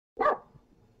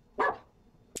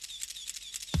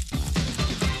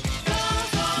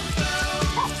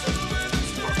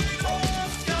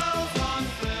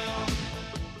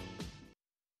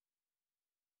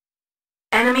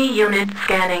Enemy unit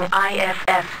scanning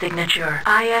ISS signature.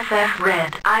 ISS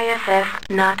red. ISS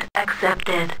not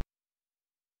accepted.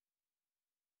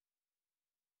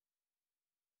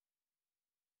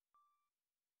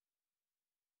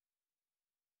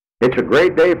 It's a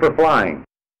great day for flying.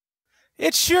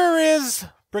 It sure is,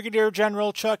 Brigadier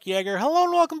General Chuck Yeager. Hello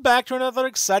and welcome back to another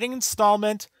exciting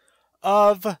installment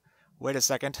of... Wait a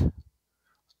second.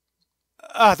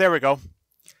 There we go.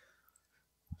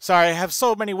 Sorry, I have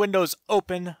so many windows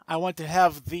open. I want to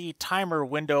have the timer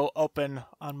window open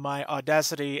on my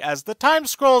Audacity as the time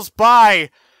scrolls by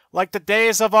like the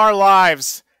days of our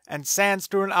lives and sands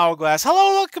through an hourglass.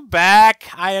 Hello, welcome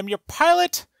back. I am your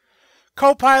pilot,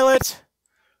 co-pilot,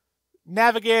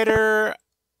 navigator,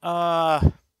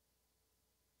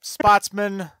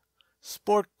 spotsman,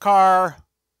 sport car,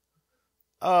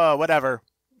 whatever.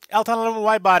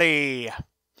 L-1011 widebody.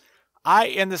 Eye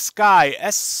in the sky.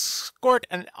 Escort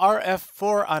an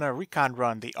RF-4 on a recon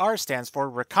run. The R stands for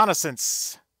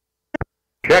reconnaissance.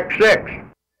 Check 6.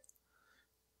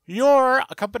 You're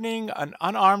accompanying an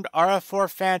unarmed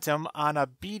RF-4 Phantom on a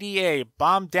BDA,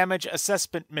 bomb damage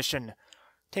assessment mission,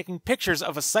 taking pictures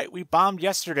of a site we bombed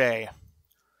yesterday.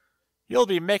 You'll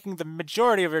be making the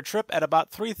majority of your trip at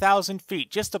about 3,000 feet,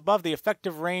 just above the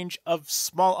effective range of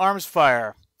small arms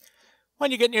fire. When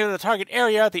you get near the target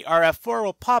area, the RF-4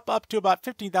 will pop up to about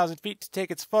 15,000 feet to take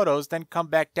its photos, then come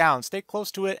back down. Stay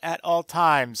close to it at all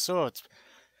times. So it's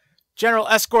general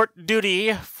escort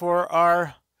duty for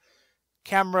our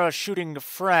camera shooting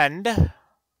friend.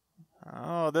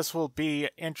 Oh, this will be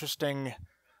interesting,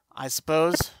 I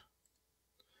suppose.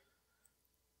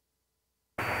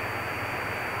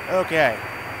 Okay.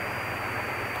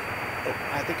 Oh,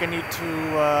 I think I need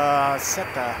to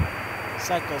set the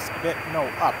cycles a bit. No,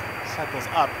 up. Cycles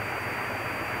up.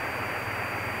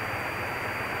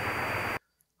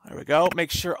 There we go.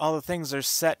 Make sure all the things are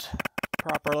set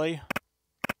properly.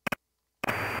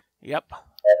 Yep.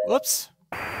 Whoops.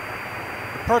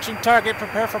 Approaching target.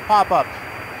 Prepare for pop-up.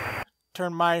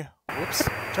 Turn my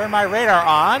radar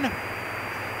on.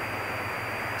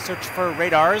 Search for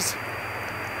radars.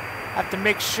 Have to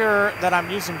make sure that I'm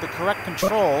using the correct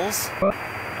controls. Now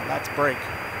that's brake.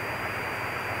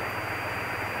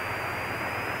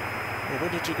 Where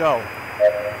did you go?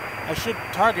 I should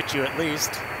target you at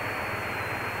least.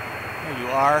 There you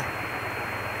are.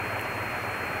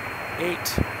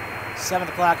 7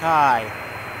 o'clock high.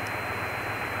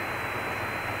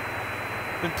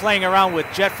 Been playing around with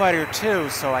Jet Fighter 2,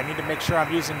 so I need to make sure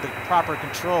I'm using the proper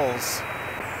controls.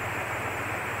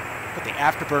 Put the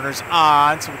afterburners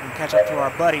on so we can catch up to our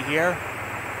buddy here.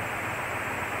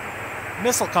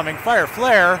 Missile coming, fire,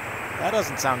 flare. That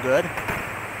doesn't sound good.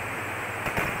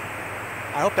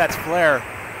 I hope that's flare.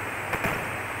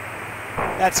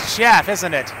 That's chaff,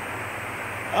 isn't it?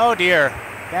 Oh dear.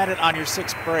 Bandit on your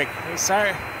 6th brake. Hey, sorry.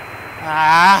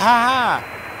 Ah ha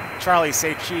ha. Charlie,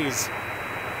 say cheese.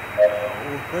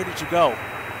 Where did you go?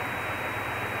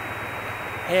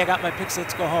 Hey, I got my pixel.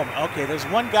 Let's go home. Okay, there's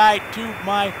one guy to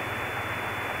my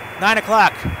 9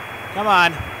 o'clock. Come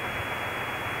on.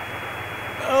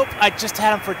 Oh, I just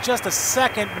had him for just a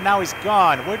second, but now he's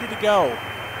gone. Where did he go?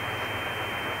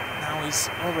 Now he's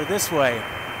over this way.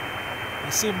 I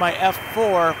see my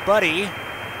F4 buddy.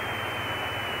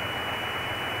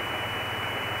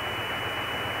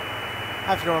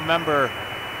 I have to remember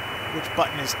which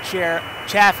button is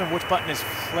chaff and which button is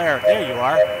flare. There you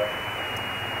are.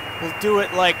 We'll do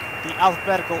it like the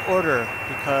alphabetical order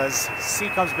because C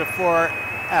comes before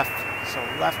F. So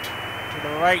left to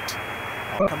the right.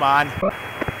 Oh, come on.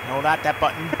 No, not that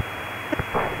button.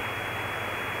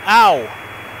 Ow!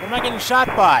 What am I getting shot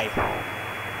by?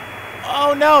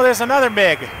 Oh no, there's another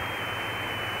MiG.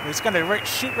 He's gonna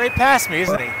shoot right past me,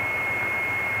 isn't he?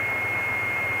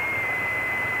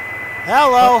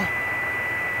 Hello!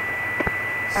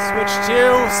 Switch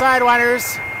to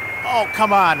Sidewinders. Oh,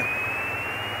 come on.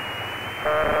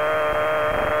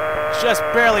 Just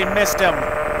barely missed him.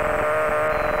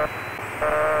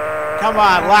 Come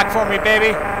on, lock for me,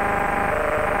 baby.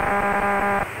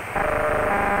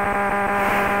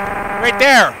 Right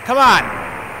there. Come on.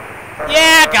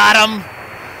 Yeah, got him.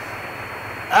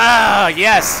 Ah,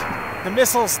 yes. The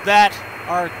missiles that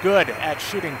are good at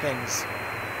shooting things.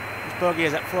 This bogey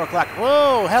is at 4 o'clock.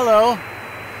 Whoa, hello.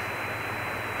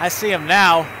 I see him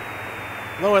now.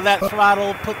 Lower that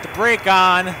throttle, put the brake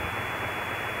on.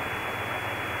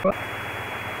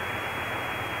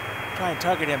 Try and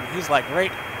target him. He's like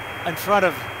right in front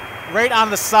of, right on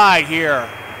the side here.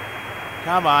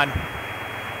 Come on.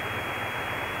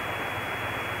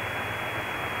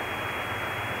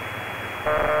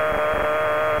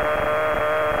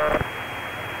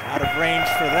 Out of range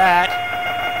for that.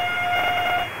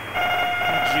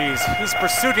 He's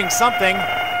pursuing something.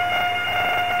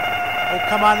 Oh,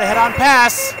 come on, the head-on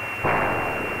pass.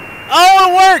 Oh,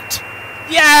 it worked!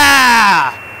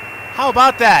 Yeah! How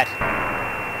about that?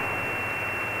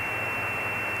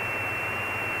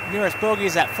 Nearest bogey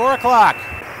is at 4 o'clock.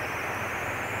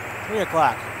 3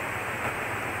 o'clock.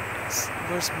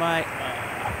 Where's my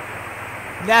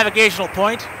navigational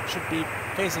point? Should be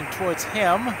facing towards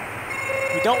him.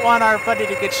 We don't want our buddy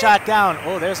to get shot down.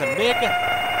 Oh, there's a MiG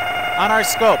on our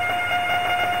scope.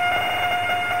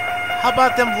 How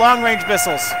about them long-range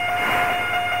missiles?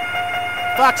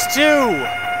 Fox 2!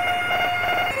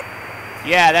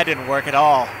 Yeah, that didn't work at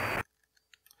all.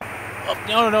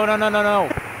 Oh, no.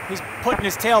 He's putting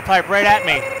his tailpipe right at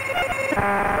me.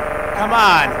 Come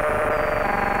on.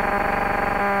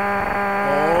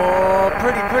 Oh,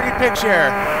 pretty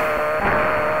picture.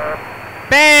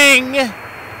 Bang!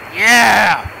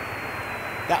 Yeah!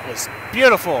 That was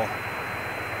beautiful.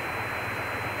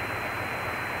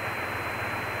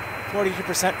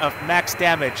 42% of max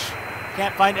damage.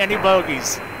 Can't find any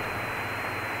bogeys.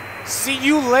 See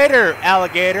you later,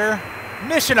 alligator.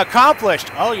 Mission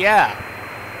accomplished. Oh, yeah.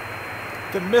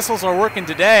 The missiles are working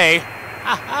today.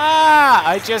 Ha-ha!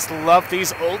 I just love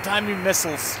these old-timey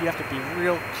missiles. You have to be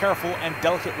real careful and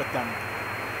delicate with them.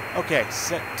 Okay,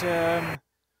 set to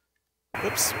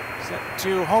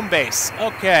home base.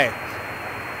 Okay.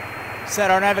 Set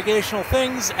our navigational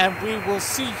things, and we will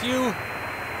see you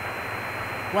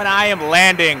when I am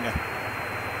landing.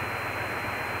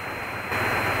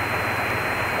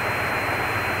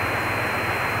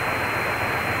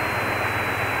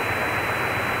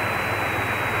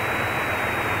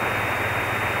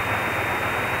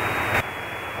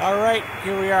 Alright,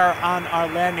 here we are on our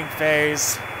landing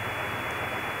phase.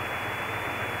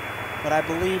 But I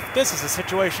believe this is a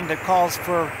situation that calls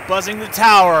for buzzing the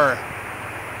tower.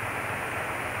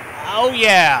 Oh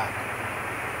yeah!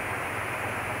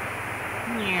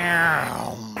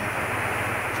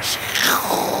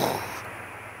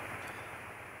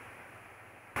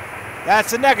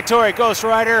 That's a negatory, Ghost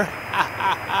Rider! Ha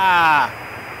ha ha!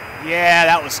 Yeah,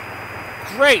 that was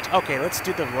great! Okay, let's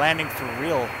do the landing for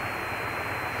real.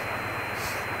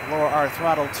 Lower our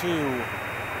throttle to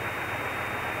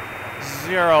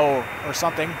 0 or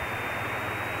something.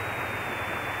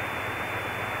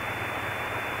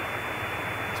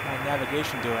 What's my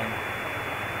navigation doing?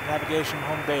 Navigation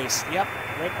home base. Yep,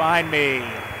 right behind me.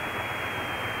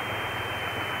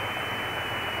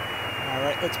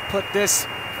 Alright, let's put this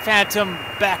Phantom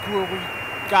back where we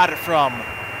got it from.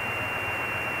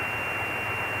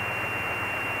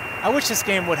 I wish this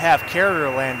game would have carrier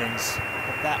landings,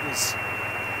 but that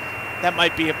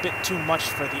might be a bit too much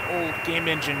for the old game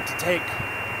engine to take.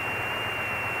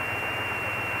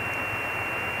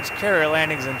 There's carrier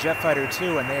landings in Jet Fighter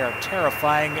 2, and they are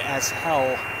terrifying as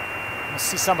hell. We'll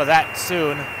see some of that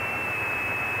soon.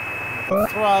 The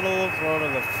throttle, throw to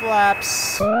the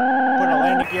flaps, put a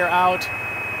landing gear out.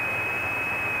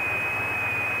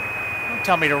 Don't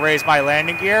tell me to raise my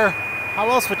landing gear. How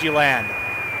else would you land?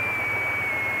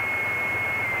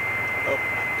 Oh,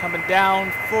 coming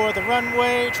down for the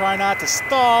runway. Try not to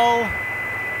stall.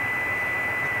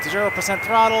 0%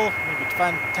 throttle, maybe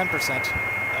 10%.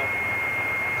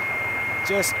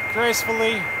 Just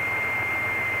gracefully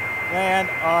land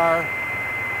our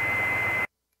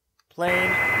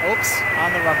plane, oops,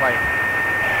 on the runway.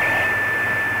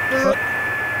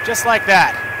 Just like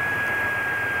that.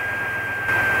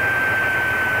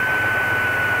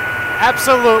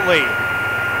 Absolutely.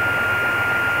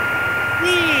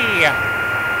 Whee!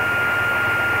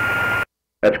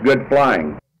 That's good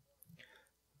flying.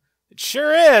 It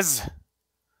sure is.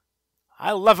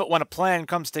 I love it when a plan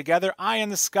comes together. Eye in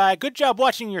the sky. Good job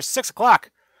watching your 6 o'clock.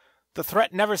 The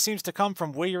threat never seems to come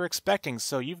from where you're expecting,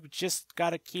 so you've just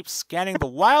got to keep scanning the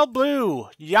wild blue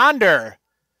yonder.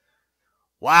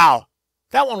 Wow,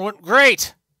 that one went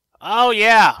great. Oh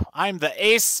yeah, I'm the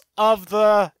ace of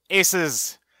the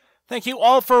aces. Thank you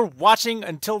all for watching.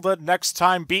 Until the next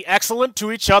time, be excellent to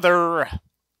each other.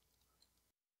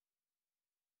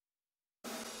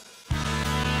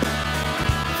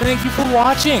 Thank you for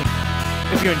watching.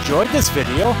 If you enjoyed this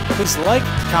video, please like,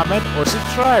 comment, or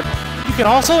subscribe. You can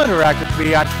also interact with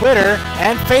me on Twitter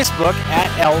and Facebook at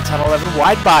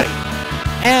L1011Widebody.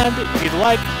 And if you'd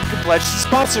like, you can pledge to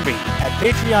sponsor me at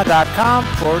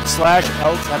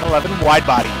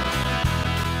patreon.com/L1011Widebody.